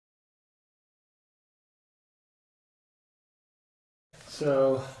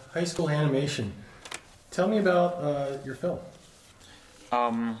So, high school animation. Tell me about your film.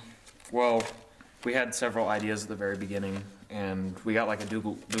 Well, we had several ideas at the very beginning, and we got like a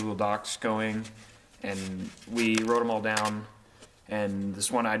Google Docs going, and we wrote them all down. And this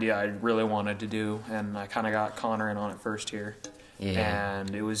one idea I really wanted to do, and I kind of got Connor in on it first here. Yeah.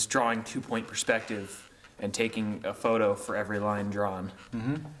 And it was drawing two-point perspective and taking a photo for every line drawn.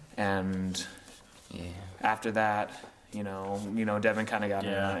 And after that, you know, Devin kind of got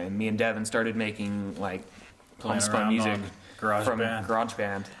in on it, and me and Devin started making like homespun music from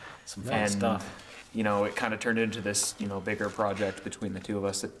GarageBand. Some fun stuff. You know, it kind of turned into this, you know, bigger project between the two of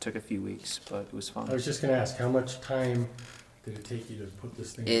us that took a few weeks, but it was fun. I was just going to ask, how much time did it take you to put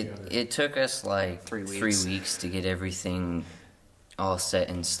this thing together? It took us like 3 weeks. 3 weeks to get everything all set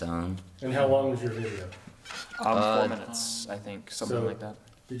in stone. And how long was your video? 4 minutes, I think, something like that.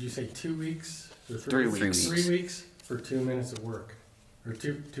 Did you say 2 weeks? Or 3 weeks. 3 weeks for 2 minutes of work. Or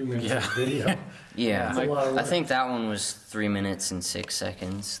two minutes of video. Yeah, That's a lot of work. I think that one was 3 minutes and 6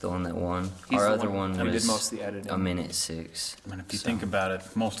 seconds, the one that won. Our other one we was did most of the editing. 1:06. I mean, if you think about it,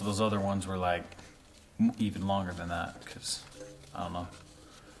 most of those other ones were like even longer than that, because, I don't know.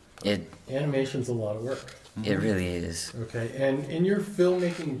 Animation's a lot of work. It really is. Okay, and in your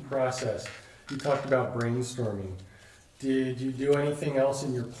filmmaking process, you talked about brainstorming. Did you do anything else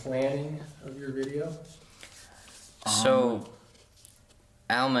in your planning of your video? So,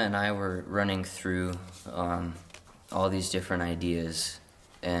 Alma and I were running through all these different ideas,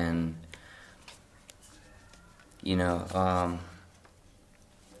 and you know,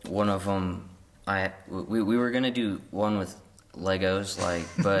 one of them, we were gonna do one with Legos, like,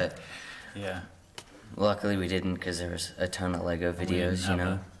 but luckily we didn't, because there was a ton of Lego videos. You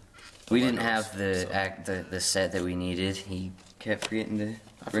know, we didn't have the set that we needed. He kept forgetting to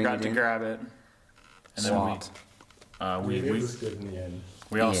bring forgot it to in. grab it. And then Maybe it was good in the end.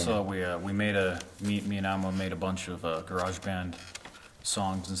 we also we made me and Alma made a bunch of GarageBand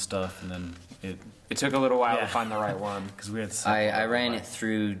songs and stuff, and then it took a little while to find the right one, because we had I ran it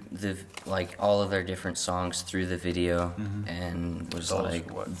through all of their different songs through the video, and was like,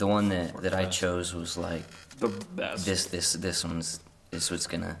 the one that I chose was like the best. This what's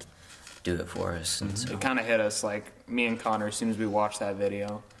gonna do it for us. And so It kind of hit us, like me and Connor, as soon as we watched that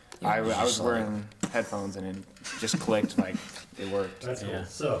video. I was wearing headphones, and it just clicked, like it worked. That's cool.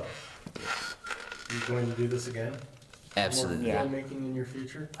 So, you going to do this again? Absolutely. More filmmaking in your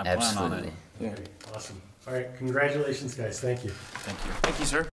future? I plan on it. Absolutely. Yeah. Okay, awesome. All right, congratulations, guys. Thank you. Thank you. Thank you,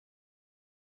 sir.